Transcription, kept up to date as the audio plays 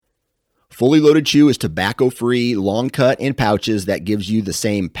Fully Loaded Chew is tobacco-free, long cut in pouches that gives you the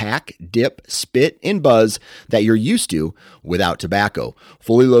same pack, dip, spit, and buzz that you're used to without tobacco.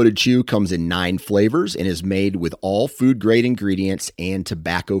 Fully Loaded Chew comes in 9 flavors and is made with all food-grade ingredients and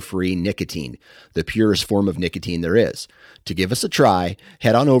tobacco-free nicotine, the purest form of nicotine there is. To give us a try,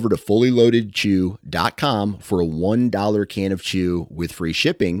 head on over to fullyloadedchew.com for a $1 can of chew with free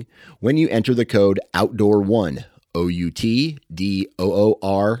shipping when you enter the code OUTDOOR1. OUTDOOR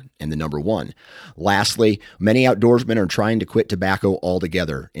and the number 1. Lastly, many outdoorsmen are trying to quit tobacco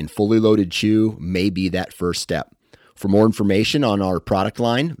altogether, and Fully Loaded Chew may be that first step. For more information on our product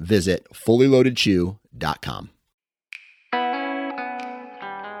line, visit fullyloadedchew.com.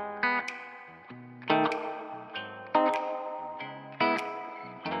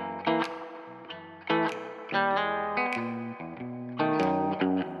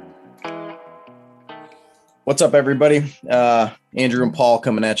 What's up, everybody? Andrew and Paul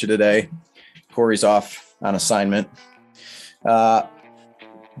coming at you today. Corey's off on assignment. We've got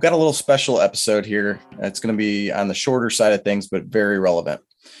a little special episode here. It's going to be on the shorter side of things, but very relevant.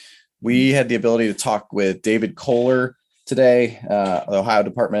 We had the ability to talk with David Kohler today, the Ohio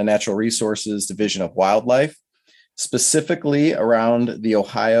Department of Natural Resources, Division of Wildlife, specifically around the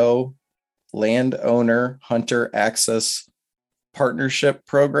Ohio Landowner Hunter Access Partnership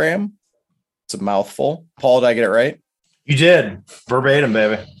Program. It's a mouthful. Paul, did I get it right? You did. Verbatim,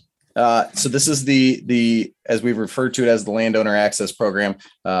 baby. So this is the as we've referred to it as the Landowner Access Program,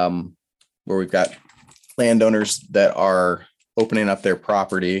 where we've got landowners that are opening up their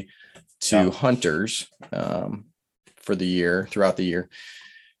property to hunters for the year, throughout the year.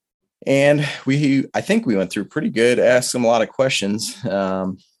 And I think we went through pretty good, asked them a lot of questions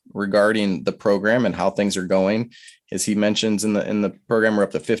regarding the program and how things are going. As he mentions in the program, we're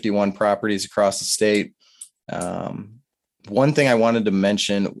up to 51 properties across the state. One thing I wanted to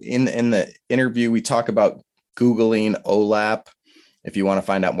mention in the interview, we talk about Googling OLAP. If you want to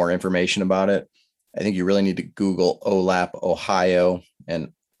find out more information about it, I think you really need to Google OLAP Ohio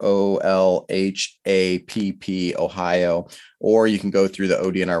and OLHAPP Ohio, or you can go through the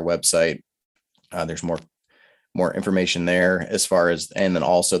ODNR website. There's more information there as far as, and then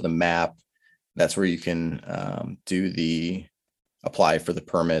also the map. That's where you can apply for the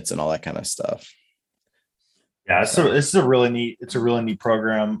permits and all that kind of stuff. Yeah, so it's a really neat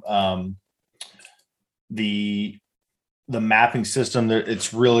program. The mapping system,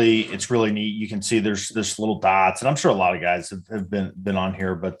 it's really neat. You can see there's little dots, and I'm sure a lot of guys have been on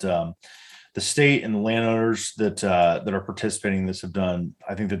here, but the state and the landowners that are participating in this I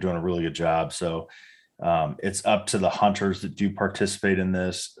think they're doing a really good job. So it's up to the hunters that do participate in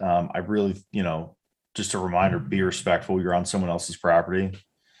this. I really, just a reminder, be respectful. You're on someone else's property.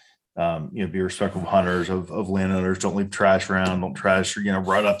 Be respectful of hunters, of landowners. Don't leave trash around. Don't trash,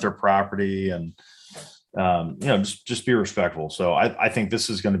 right up their property, and just be respectful. So I think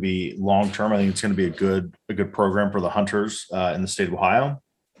this is going to be long term. I think it's going to be a good program for the hunters in the state of Ohio.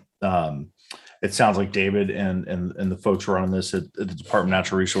 It sounds like David and the folks who are on this at the Department of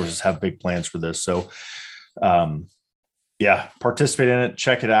Natural Resources have big plans for this. So, participate in it,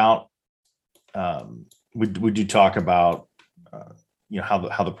 check it out. We do talk about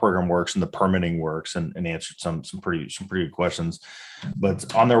how the program works and the permitting works, and answered some pretty good questions.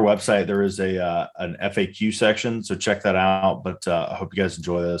 But on their website there is an FAQ section, so check that out. But I hope you guys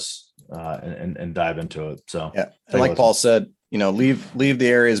enjoy this and dive into it. So yeah, and like Paul said, leave the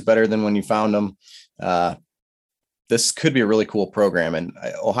areas better than when you found them. This could be a really cool program. And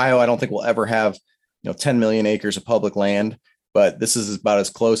Ohio, I don't think we'll ever have, 10 million acres of public land, but this is about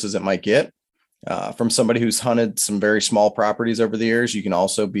as close as it might get. From somebody who's hunted some very small properties over the years, you can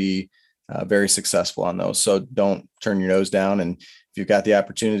also be very successful on those. So don't turn your nose down. And if you've got the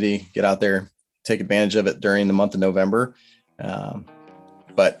opportunity, get out there, take advantage of it during the month of November.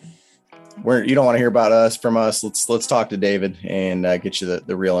 But you don't want to hear about from us. Let's talk to David and get you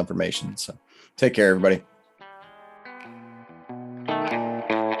the real information. So take care, everybody.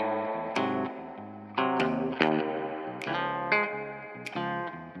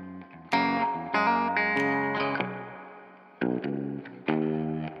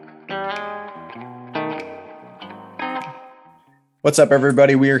 What's up,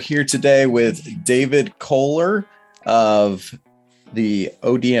 everybody? We are here today with David Kohler of the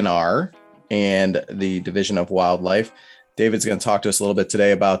ODNR and the Division of Wildlife. David's going to talk to us a little bit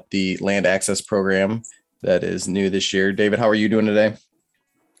today about the land access program that is new this year. David, how are you doing today?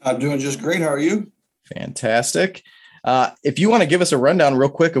 I'm doing just great. How are you? Fantastic. If you want to give us a rundown real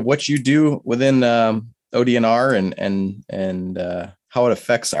quick of what you do within ODNR and how it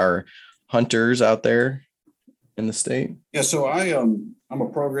affects our hunters out there in the state. Yeah, so I'm a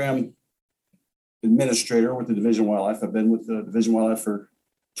program administrator with the Division of Wildlife. I've been with the Division of Wildlife for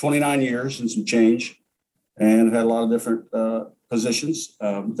 29 years and some change, and I've had a lot of different positions.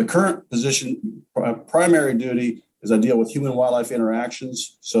 The current position, primary duty, is I deal with human wildlife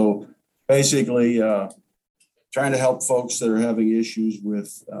interactions. So basically, trying to help folks that are having issues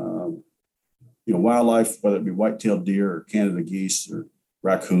with wildlife, whether it be white-tailed deer or Canada geese or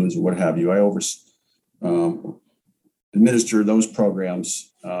raccoons or what have you. I administer those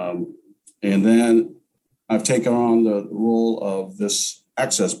programs. And then I've taken on the role of this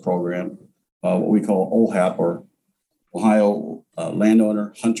access program, what we call OHAP, or Ohio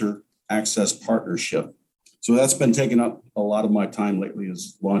Landowner Hunter Access Partnership. So that's been taking up a lot of my time lately,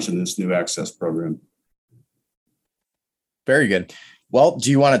 is launching this new access program. Very good. Well,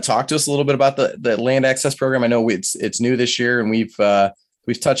 do you want to talk to us a little bit about the land access program? I know it's new this year, and we've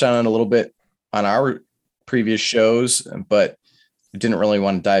touched on it a little bit on our previous shows, but didn't really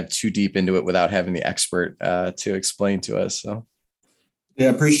want to dive too deep into it without having the expert to explain to us. So, yeah,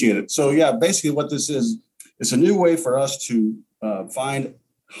 appreciate it. So, yeah, basically what this is, it's a new way for us to find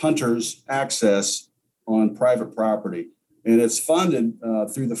hunters access on private property, and it's funded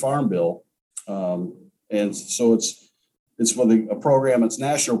through the Farm Bill, and so it's with a program. It's a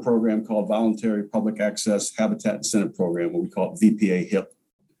national program called Voluntary Public Access Habitat Incentive Program, what we call it VPA HIP.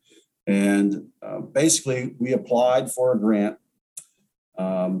 And basically, we applied for a grant.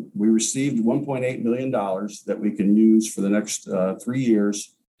 We received $1.8 million that we can use for the next 3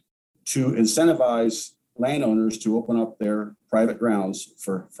 years to incentivize landowners to open up their private grounds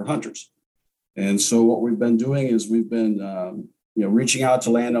for hunters. And so what we've been doing is we've been reaching out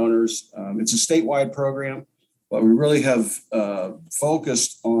to landowners. It's a statewide program, but we really have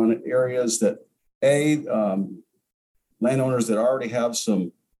focused on areas that landowners that already have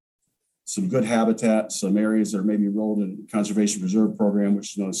some good habitat, some areas that are maybe enrolled in Conservation Reserve Program,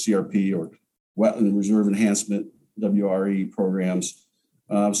 which is known as CRP, or Wetland Reserve Enhancement, WRE programs.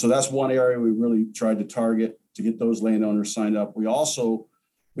 So that's one area we really tried to target to get those landowners signed up.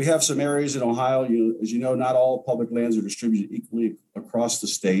 We have some areas in Ohio. As you know, not all public lands are distributed equally across the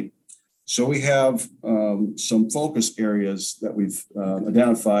state. So we have some focus areas that we've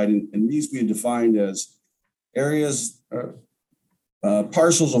identified, and these we defined as areas,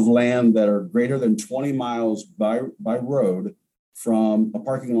 parcels of land that are greater than 20 miles by road from a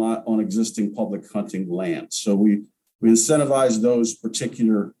parking lot on existing public hunting land. So we incentivize those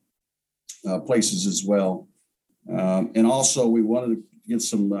particular places as well. And also we wanted to get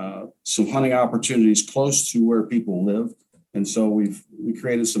some hunting opportunities close to where people live. And so we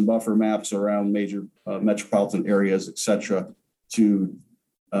created some buffer maps around major metropolitan areas, et cetera, to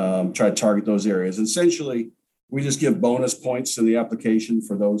try to target those areas. Essentially, we just give bonus points in the application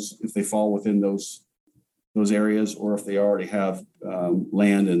for those if they fall within those areas, or if they already have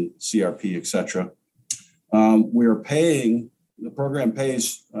land and CRP, et cetera. The program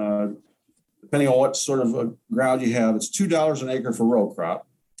pays, depending on what sort of ground you have, it's $2 an acre for row crop,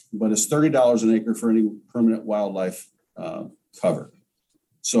 but it's $30 an acre for any permanent wildlife cover.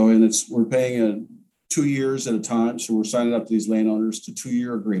 So, and we're paying 2 years at a time. So we're signing up these landowners to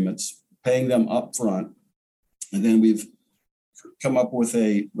 2-year agreements, paying them up front. And then we've come up with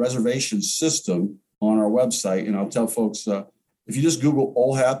a reservation system on our website. And I'll tell folks, if you just Google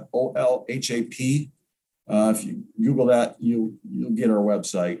OLHAP, OLHAP, if you Google that, you'll get our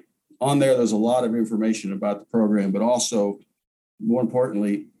website. On there's a lot of information about the program, but also, more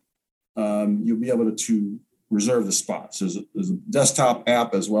importantly, you'll be able to reserve the spots. There's a desktop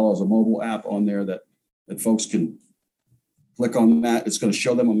app as well as a mobile app on there that folks can click on that. It's going to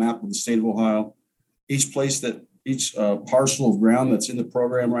show them a map of the state of Ohio. Each parcel of ground that's in the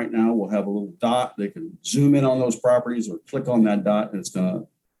program right now will have a little dot. They can zoom in on those properties or click on that dot, and it's going to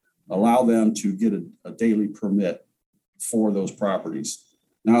allow them to get a daily permit for those properties.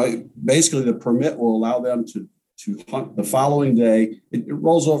 Now, basically, the permit will allow them to hunt the following day. It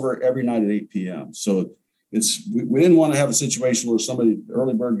rolls over every night at 8 p.m. So we didn't want to have a situation where the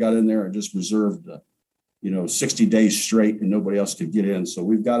early bird got in there and just reserved 60 days straight and nobody else could get in. So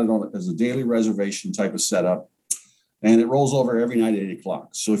we've got it on as a daily reservation type of setup, and it rolls over every night at 8 o'clock.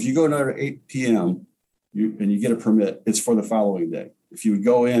 So if you go down at 8 p.m. and you get a permit, it's for the following day. If you would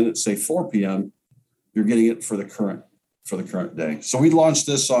go in at say 4 p.m., you're getting it for the current day. So we launched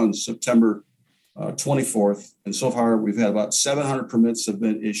this on September 24th, and so far we've had about 700 permits have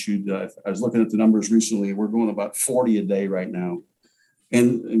been issued. I was looking at the numbers recently. We're going about 40 a day right now.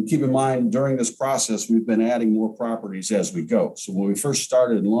 And keep in mind, during this process, we've been adding more properties as we go. So when we first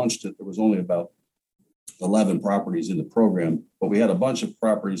started and launched it, there was only about 11 properties in the program, but we had a bunch of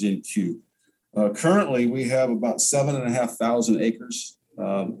properties in queue. Currently, we have about 7,500 acres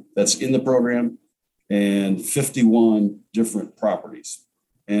that's in the program. and 51 different properties.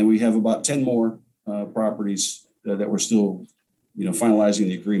 And we have about 10 more properties that we're still, finalizing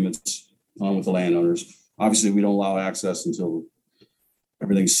the agreements on with the landowners. Obviously, we don't allow access until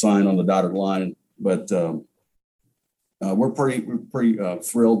everything's signed on the dotted line, but we're pretty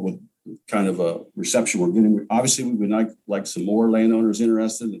thrilled with kind of a reception we're getting. Obviously, we would like some more landowners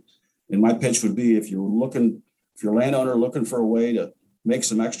interested. And my pitch would be, if you're a landowner looking for a way to make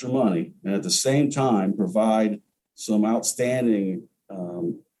some extra money and at the same time provide some outstanding,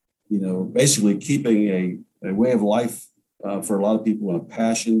 basically keeping a way of life for a lot of people and a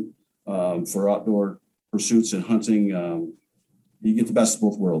passion for outdoor pursuits and hunting, you get the best of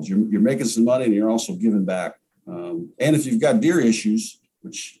both worlds. You're making some money and you're also giving back. And if you've got deer issues,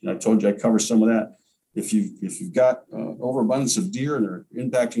 which I told you I cover some of that, if you've got overabundance of deer and they're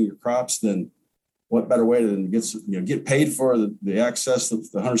impacting your crops, then what better way than get paid for the access that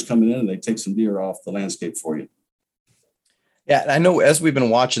the hunters coming in and they take some deer off the landscape for you. Yeah, I know as we've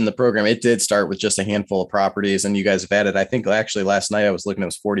been watching the program, it did start with just a handful of properties, and you guys have added, I think actually last night I was looking, it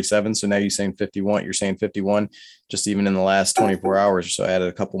was 47. So now you're saying 51, just even in the last 24 hours or so, added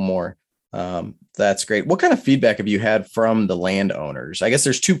a couple more. That's great. What kind of feedback have you had from the landowners? I guess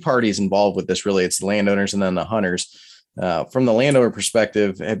there's two parties involved with this, really. It's the landowners and then the hunters. From the landowner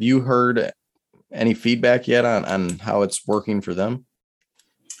perspective, have you heard any feedback yet on how it's working for them?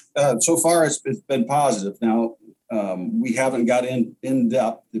 So far, it's been positive. Now, we haven't got in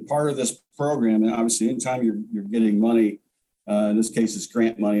depth. The part of this program, and obviously anytime you're getting money, in this case, it's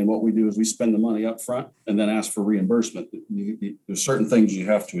grant money. And what we do is we spend the money up front and then ask for reimbursement. There's certain things you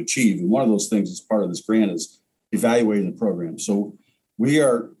have to achieve. And one of those things as part of this grant is evaluating the program. So we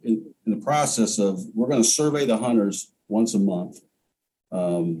are in the process of, we're going to survey the hunters once a month.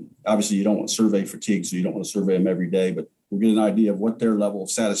 Obviously, you don't want survey fatigue, so you don't want to survey them every day, but we'll get an idea of what their level of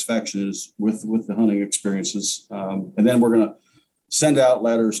satisfaction is with the hunting experiences. And then we're going to send out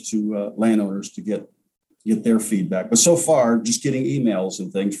letters to landowners to get their feedback. But so far, just getting emails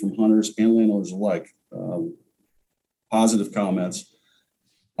and things from hunters and landowners alike, positive comments.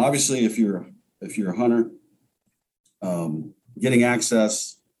 Obviously, if you're a hunter, getting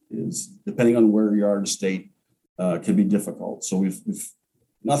access is, depending on where you are in the state, can be difficult. So we've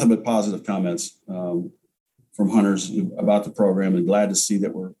nothing but positive comments from hunters about the program, and glad to see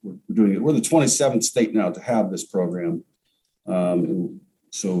that we're doing it. We're the 27th state now to have this program. And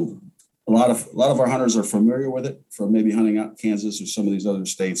so a lot of our hunters are familiar with it from maybe hunting out in Kansas or some of these other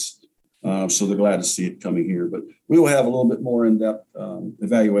states. So they're glad to see it coming here, but we will have a little bit more in-depth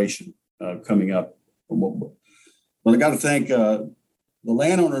evaluation coming up. But I got to thank the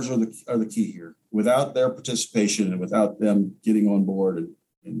landowners are the key here. Without their participation and without them getting on board,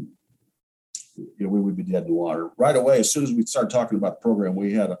 and we would be dead in the water right away. As soon as we started talking about the program,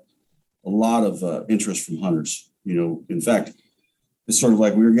 we had a lot of interest from hunters. In fact, it's sort of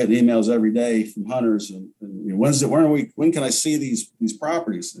like we were getting emails every day from hunters, and when can I see these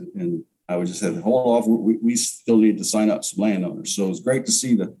properties? And I would just say, hold off. We still need to sign up some landowners. So it was great to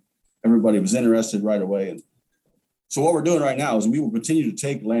see that everybody was interested right away. And so what we're doing right now is we will continue to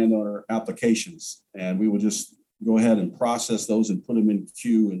take landowner applications, and we will just go ahead and process those and put them in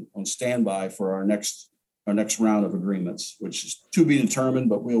queue and on standby for our next round of agreements, which is to be determined,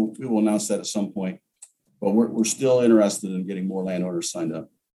 but we will announce that at some point. But we're still interested in getting more landowners signed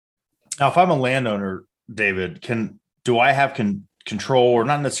up. Now, if I'm a landowner, David, do I have control, or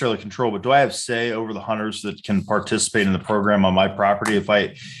not necessarily control, but do I have say over the hunters that can participate in the program on my property?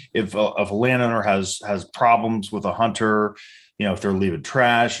 If a landowner has problems with a hunter, if they're leaving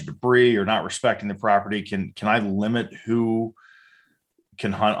trash or debris or not respecting the property, can I limit who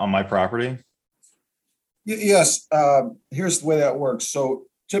can hunt on my property? Yes. Here's the way that works. So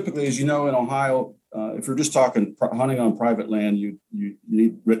typically, as you know, in Ohio, if you're just talking hunting on private land, you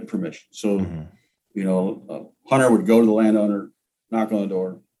need written permission. So, a hunter would go to the landowner, knock on the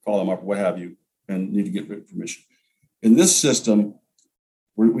door, call them up, what have you, and need to get written permission. In this system,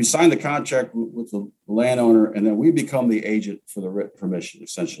 we sign the contract with the landowner, and then we become the agent for the written permission,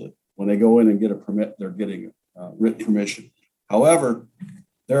 essentially. When they go in and get a permit, they're getting written permission. However,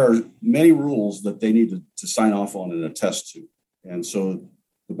 there are many rules that they need to sign off on and attest to. And so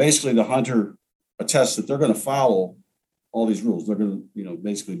basically the hunter attests that they're going to follow all these rules. They're going to,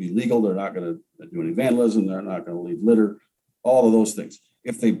 basically be legal. They're not going to do any vandalism. They're not going to leave litter, all of those things.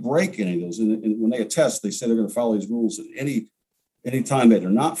 If they break any of those, and when they attest, they say they're going to follow these rules. At any time that they're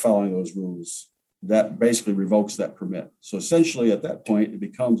not following those rules, that basically revokes that permit. So essentially at that point, it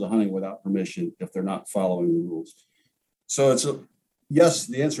becomes a hunting without permission if they're not following the rules. So yes,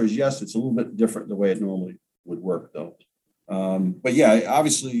 the answer is yes. It's a little bit different the way it normally would work, though. But yeah,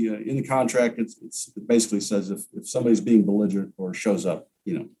 obviously in the contract, it basically says if somebody's being belligerent or shows up,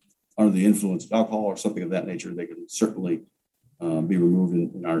 under the influence of alcohol or something of that nature, they can certainly be removed,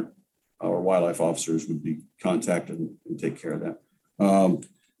 and our wildlife officers would be contacted and take care of that.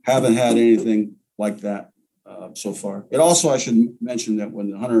 Haven't had anything like that so far. It also, I should mention that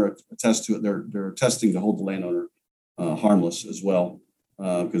when the hunter attests to it, they're attesting to hold the landowner harmless as well,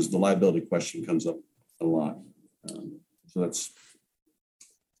 because the liability question comes up a lot. So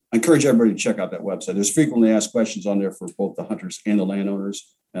I encourage everybody to check out that website. There's frequently asked questions on there for both the hunters and the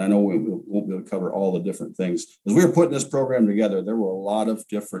landowners. And I know we won't be able to cover all the different things. As we were putting this program together, there were a lot of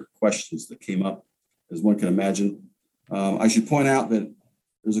different questions that came up, as one can imagine. I should point out that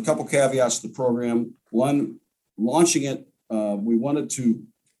there's a couple caveats to the program. One, launching it, we wanted to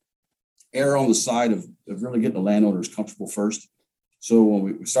err on the side of really getting the landowners comfortable first. So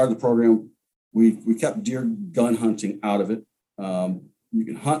when we started the program, we kept deer gun hunting out of it. You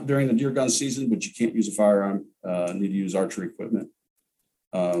can hunt during the deer gun season, but you can't use a firearm. Need to use archery equipment.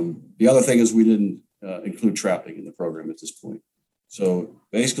 The other thing is we didn't include trapping in the program at this point. So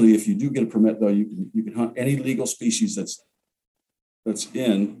basically, if you do get a permit, though, you can hunt any legal species that's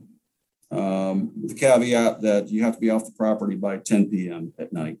in, with the caveat that you have to be off the property by 10 p.m.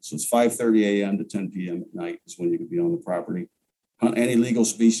 at night. So it's 5:30 a.m. to 10 p.m. at night is when you can be on the property. Hunt any legal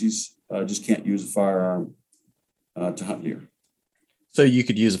species, just can't use a firearm to hunt deer. So you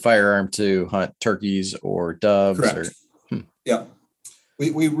could use a firearm to hunt turkeys or doves. Correct. Yeah.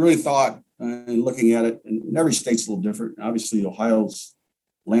 We really thought, in looking at it, and every state's a little different. Obviously, Ohio's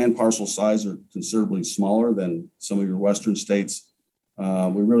land parcel size are considerably smaller than some of your Western states.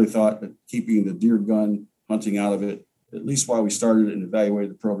 We really thought that keeping the deer gun hunting out of it, at least while we started and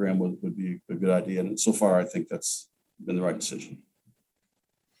evaluated the program, would be a good idea. And so far, I think that's been the right decision.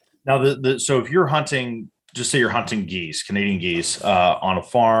 Now, so if you're hunting, just say you're hunting geese, Canadian geese, on a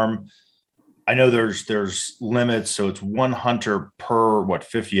farm, I know there's limits, so it's one hunter per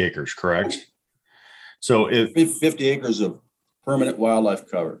 50 acres, correct? So if 50 acres of permanent wildlife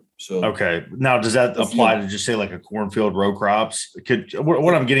cover. So okay, now does that apply to just say like a cornfield, row crops?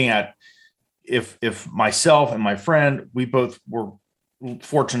 What I'm getting at, if myself and my friend, we both were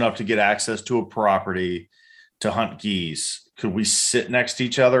fortunate enough to get access to a property to hunt geese, could we sit next to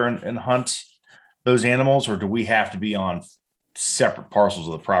each other and hunt those animals, or do we have to be on separate parcels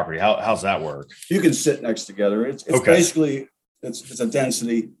of the property? How's that work? You can sit next together. It's okay. Basically it's a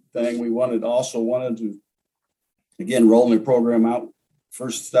density thing. We wanted to again rolling the program out.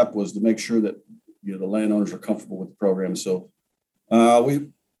 First step was to make sure that the landowners are comfortable with the program. So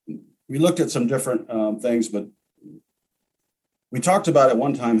we looked at some different things, but we talked about at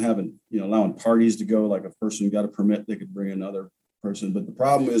one time having allowing parties to go. Like a person got a permit, they could bring another person. But the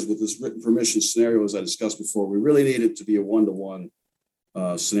problem is with this written permission scenario, as I discussed before, we really need it to be a one-to-one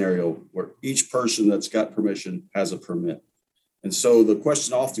scenario where each person that's got permission has a permit. And so the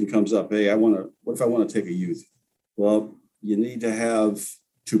question often comes up, hey, what if I want to take a youth? Well, you need to have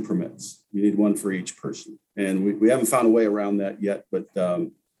 2 permits. You need one for each person. And we haven't found a way around that yet, but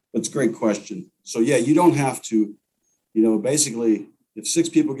it's a great question. So yeah, you don't have to, basically, if 6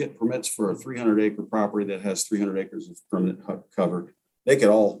 people get permits for a 300-acre property that has 300 acres of permanent cover, they could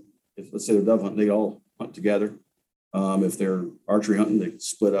all, let's say they're dove hunting, they all hunt together. If they're archery hunting, they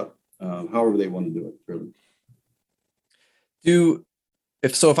split up, however they want to do it, really.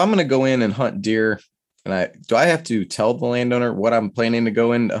 If I'm going to go in and hunt deer, do I have to tell the landowner what I'm planning to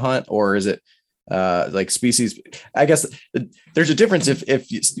go in to hunt, or is it like species? I guess there's a difference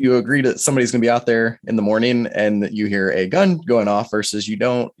if you agree that somebody's going to be out there in the morning and you hear a gun going off versus you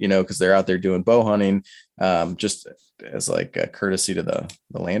don't, because they're out there doing bow hunting, just as like a courtesy to the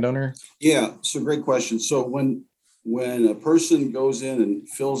landowner. Yeah, so great question. So when a person goes in and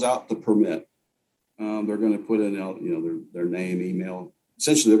fills out the permit, they're going to put in their name, email.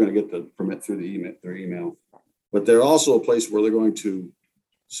 Essentially, they're going to get the permit through their email, but they're also a place where they're going to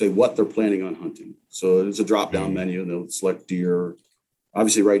say what they're planning on hunting. So it's a drop-down menu, and they'll select deer.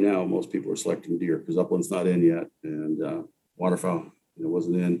 Obviously, right now, most people are selecting deer because upland's not in yet, and waterfowl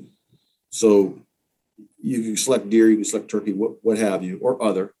wasn't in. So you can select deer, you can select turkey, what have you, or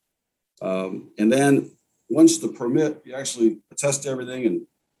other. And then once the permit, you actually attest to everything and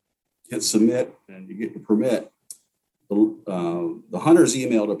hit submit, and you get your permit. The hunter's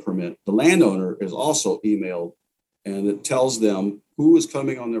emailed a permit. The landowner is also emailed, and it tells them who is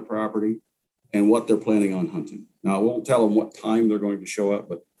coming on their property and what they're planning on hunting. Now, it won't tell them what time they're going to show up,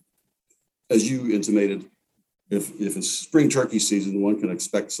 but as you intimated, if it's spring turkey season, one can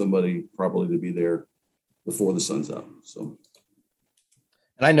expect somebody probably to be there before the sun's up. So,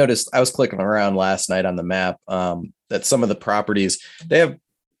 And I noticed, I was clicking around last night on the map, that some of the properties, they have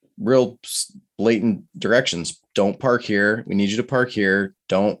real blatant directions. Don't park here. We need you to park here.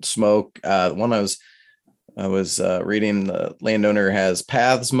 Don't smoke. One I was reading, the landowner has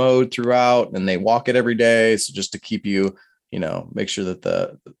paths mowed throughout and they walk it every day. So just to keep you, make sure that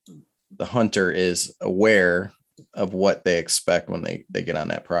the hunter is aware of what they expect when they get on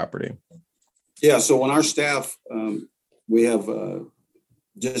that property. Yeah. So when our staff, we have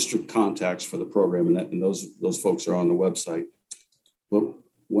district contacts for the program, and those folks are on the website. But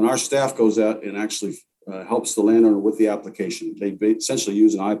when our staff goes out and actually helps the landowner with the application, they essentially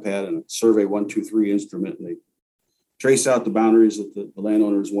use an iPad and a Survey 123 instrument, and they trace out the boundaries that the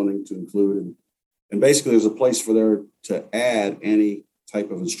landowner is wanting to include. And basically there's a place for there to add any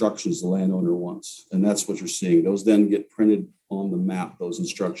type of instructions the landowner wants. And that's what you're seeing. Those then get printed on the map, those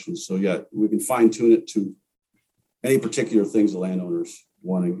instructions. So yeah, we can fine tune it to any particular things the landowner's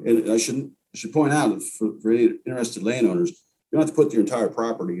wanting. And I should point out that for any interested landowners, you don't have to put your entire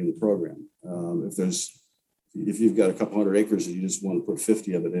property in the program. If you've got a couple hundred acres and you just want to put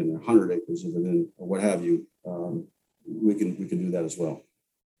 50 of it in, or 100 acres of it in, or what have you, we can do that as well.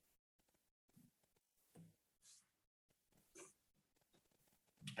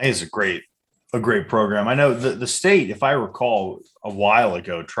 I think it's a great program. I know the state, if I recall, a while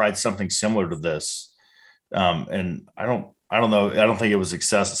ago tried something similar to this, and I don't know. I don't think it was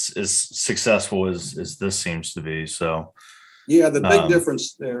as successful as this seems to be. So, yeah, the big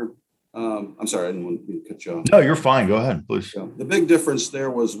difference there. I'm sorry, I didn't want to cut you off. No, you're fine. Go ahead, please. Yeah, the big difference there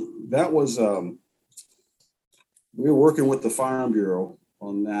was we were working with the Firearm Bureau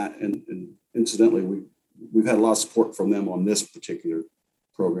on that, and incidentally, we've had a lot of support from them on this particular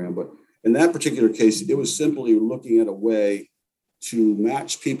program. But in that particular case, it was simply looking at a way to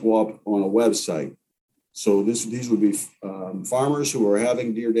match people up on a website. So these would be farmers who are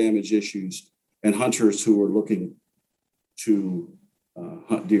having deer damage issues and hunters who are looking to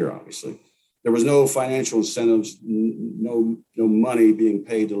hunt deer. Obviously, there was no financial incentives, no money being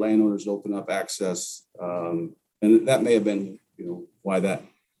paid to landowners to open up access, and that may have been why that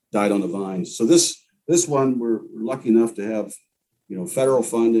died on the vine. So this one we're lucky enough to have federal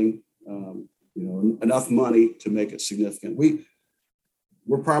funding, enough money to make it significant.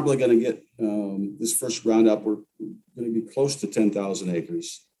 We're probably going to get this first roundup. We're going to be close to 10,000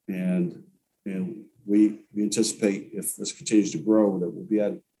 acres, and we anticipate, if this continues to grow, that we'll be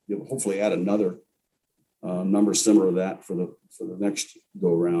hopefully add another number similar to that for the next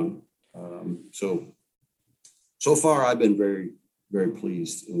go around. So far, I've been very, very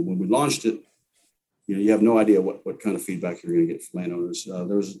pleased. And when we launched it, you have no idea what kind of feedback you're going to get from landowners.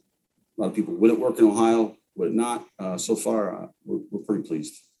 There's a lot of people, would it work in Ohio? Would it not? So far, we're pretty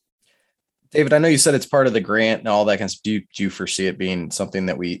pleased. David, I know you said it's part of the grant and all that kind of stuff. Do you foresee it being something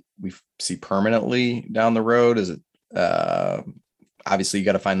that we see permanently down the road? Is it obviously you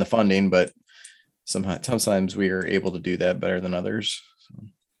got to find the funding, but sometimes we are able to do that better than others.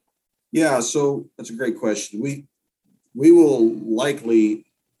 Yeah, so that's a great question. We will likely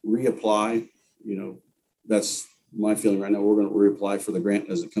reapply. That's my feeling right now. We're going to reapply for the grant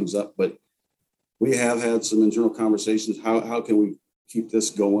as it comes up, but we have had some internal conversations. How can we keep this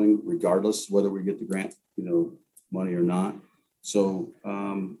going regardless whether we get the grant, money or not? So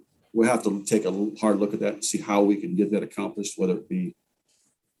we'll have to take a hard look at that and see how we can get that accomplished, whether it be,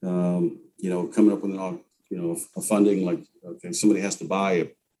 coming up with a funding, like, okay, somebody has to buy a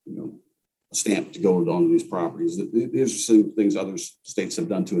stamp to go on these properties. These are some things other states have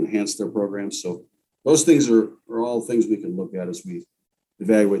done to enhance their programs. So those things are all things we can look at as we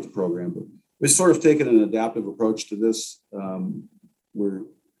evaluate the program. But we've sort of taken an adaptive approach to this. We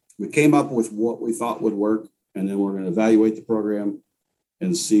came up with what we thought would work, and then we're going to evaluate the program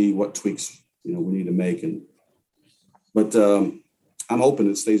and see what tweaks we need to make. But I'm hoping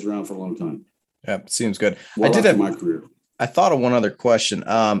it stays around for a long time. Yeah, seems good. Well, I did have my career. I thought of one other question.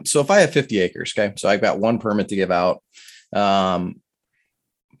 So if I have 50 acres, okay, so I've got one permit to give out.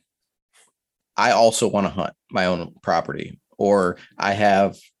 I also want to hunt my own property, or I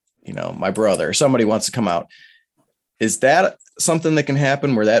have, my brother or somebody wants to come out. Is that something that can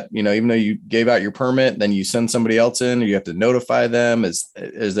happen where that, even though you gave out your permit, then you send somebody else in, or you have to notify them? Is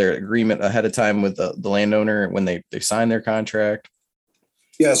there agreement ahead of time with the landowner when they sign their contract?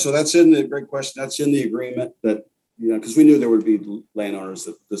 Yeah, so great question. That's in the agreement that, because we knew there would be landowners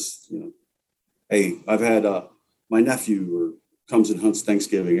that this, hey, I've had my nephew comes and hunts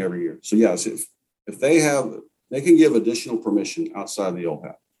Thanksgiving every year. So yes, if they can give additional permission outside the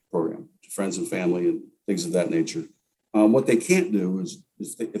OHAP program to friends and family and things of that nature. What they can't do is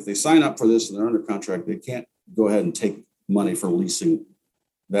if they sign up for this and they're under contract, they can't go ahead and take money for leasing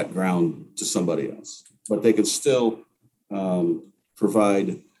that ground to somebody else. But they could still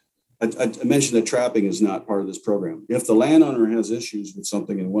provide. I mentioned that trapping is not part of this program. If the landowner has issues with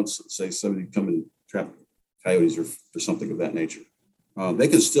something and wants, say, somebody to come and trap coyotes or something of that nature, they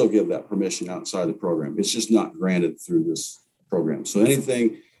can still give that permission outside the program. It's just not granted through this program. So same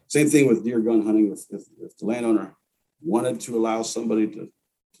thing with deer gun hunting. If the landowner wanted to allow somebody to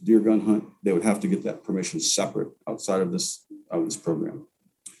deer gun hunt, they would have to get that permission separate outside of this program.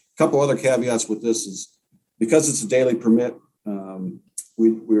 A couple other caveats with this is because it's a daily permit,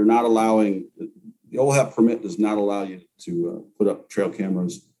 we're not allowing, the OHAP permit does not allow you to put up trail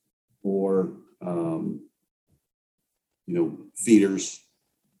cameras or, feeders,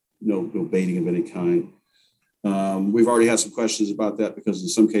 no baiting of any kind. We've already had some questions about that because in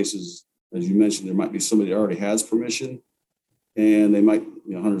some cases, as you mentioned, there might be somebody that already has permission and they might,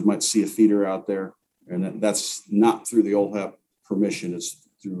 hunters might see a feeder out there, and that's not through the OHAP permission. It's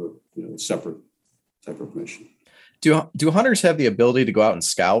through a separate type of permission. Do hunters have the ability to go out and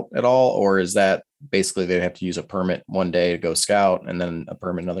scout at all, or is that basically they have to use a permit one day to go scout and then a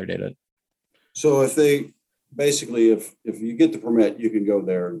permit another day to? So if you get the permit, you can go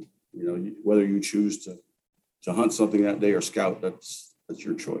there, and whether you choose to hunt something that day or scout, that's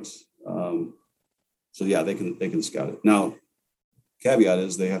your choice. So yeah, they can scout it. Now, caveat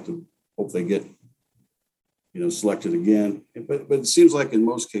is they have to hope they get selected again. But it seems like in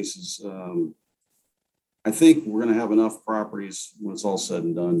most cases, I think we're going to have enough properties when it's all said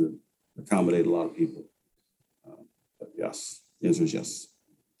and done to accommodate a lot of people. But yes, the answer is yes.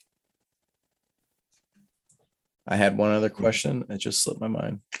 I had one other question. It just slipped my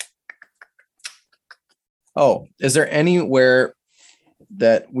mind. Oh, is there anywhere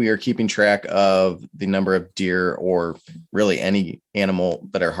that we are keeping track of the number of deer or really any animal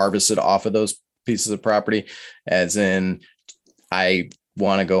that are harvested off of those pieces of property? As in, I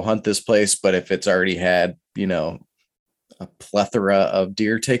want to go hunt this place, but if it's already had, a plethora of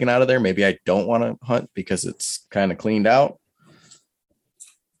deer taken out of there, maybe I don't want to hunt because it's kind of cleaned out.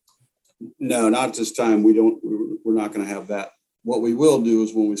 No, not at this time. We're not going to have that. What we will do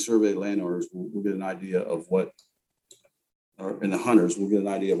is when we survey landowners, we'll get an idea of and the hunters will get an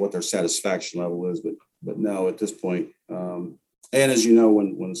idea of what their satisfaction level is. But no, at this point, and as you know,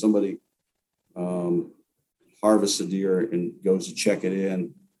 when somebody harvests a deer and goes to check it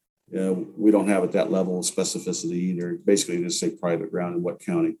in, we don't have at that level of specificity either. Basically, just say private ground in what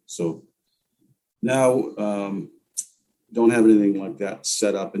county. So now, don't have anything like that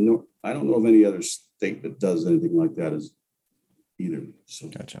set up, and no, I don't know of any other state that does anything like that either. So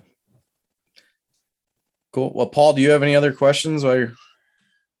gotcha. Cool. Well, Paul, do you have any other questions?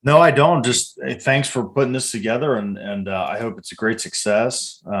 No, I don't. Just thanks for putting this together, and I hope it's a great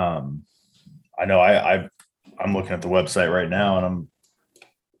success. I know I'm looking at the website right now, and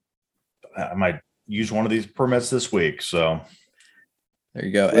I might use one of these permits this week. So there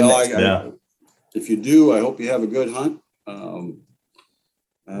you go. Well, if you do, I hope you have a good hunt.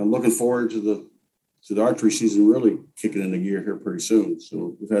 I'm looking forward to the archery season really kicking into gear here pretty soon.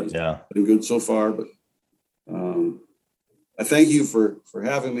 So we've had been good so far, but I thank you for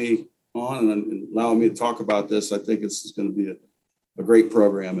having me on and allowing me to talk about this. I think this is going to be a great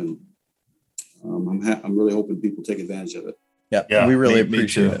program, and I'm really hoping people take advantage of it. Yeah, we really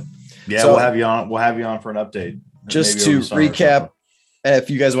appreciate it. Yeah, so, we'll have you on. We'll have you on for an update. Just to recap, if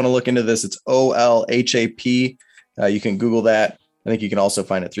you guys want to look into this, it's OLHAP. You can Google that. I think you can also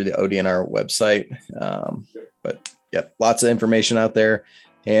find it through the ODNR website. But lots of information out there.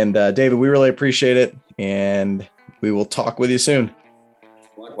 And David, we really appreciate it, and we will talk with you soon.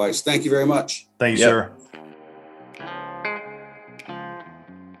 Likewise. Thank you very much. Thank you, sir.